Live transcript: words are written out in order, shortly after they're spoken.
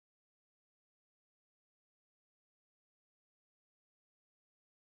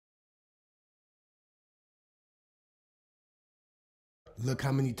Look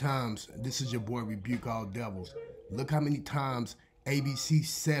how many times, this is your boy Rebuke All Devils. Look how many times ABC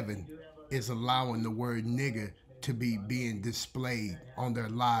 7 is allowing the word nigger to be being displayed on their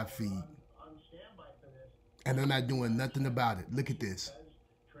live feed. And they're not doing nothing about it. Look at this.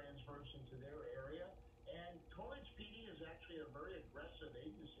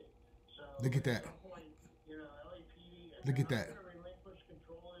 Look at that. Look at that.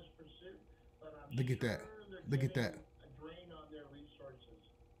 Look at that. Look at that.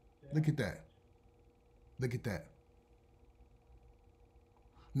 Look at that. Look at that.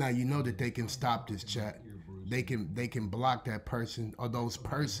 Now you know that they can stop this chat. They can block that person or those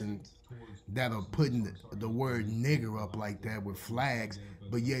persons that are putting the word nigger up like that with flags,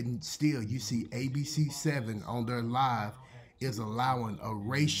 but yet still you see ABC 7 on their live is allowing a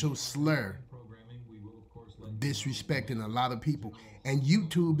racial slur, disrespecting a lot of people, and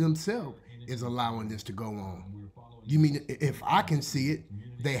YouTube themselves is allowing this to go on. You mean if I can see it,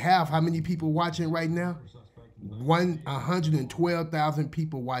 they have how many people watching right now? 112,000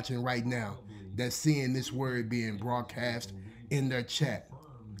 people watching right now that's seeing this word being broadcast in their chat,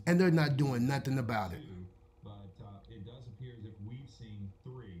 and they're not doing nothing about it.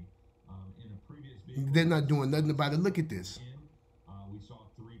 They're not doing nothing about it. Look at this.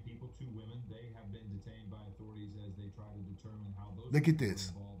 Look at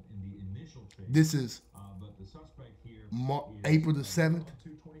this. This is April the 7th,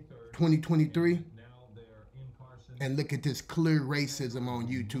 2023. And look at this clear racism on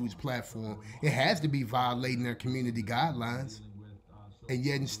YouTube's platform. It has to be violating their community guidelines. And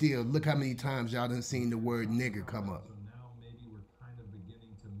yet and still, look how many times y'all done seen the word nigger come up.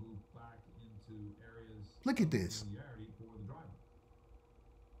 Look at this.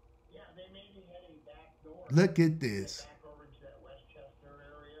 Look at this.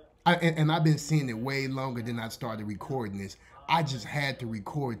 And I've been seeing it way longer than I started recording this. I just had to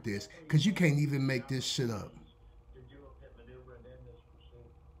record this because you can't even make this shit up.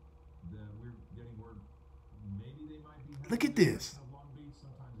 Look at this.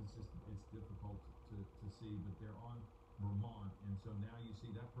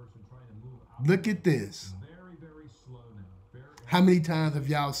 Look at this. How many times have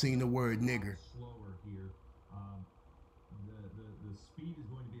y'all seen the word nigger?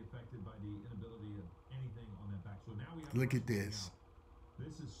 Look at this.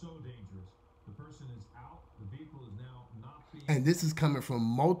 This is so dangerous. The person is out. The vehicle is now not being... And this is coming from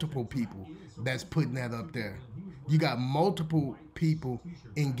multiple people that's putting that up there. You got multiple people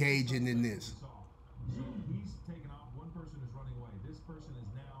engaging in this.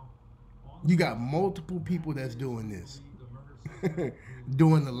 You got multiple people that's doing this.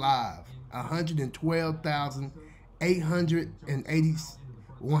 Doing the live.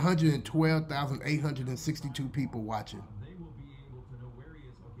 112,862 people watching.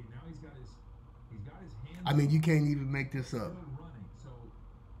 I mean, you can't even make this up.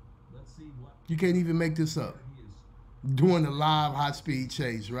 You can't even make this up. Doing a live high-speed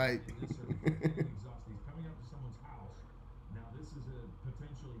chase, right?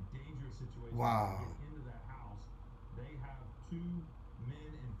 Wow.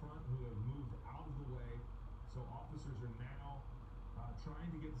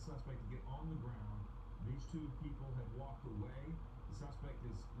 Trying to get the suspect to get on the ground. These two people have walked away. The suspect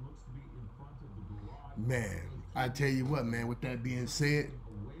looks to be in front of the garage. Man, I tell you what, man, with that being said,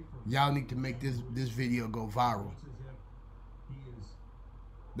 y'all need to make this video go viral.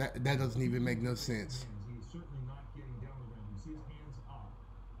 That doesn't even make no sense.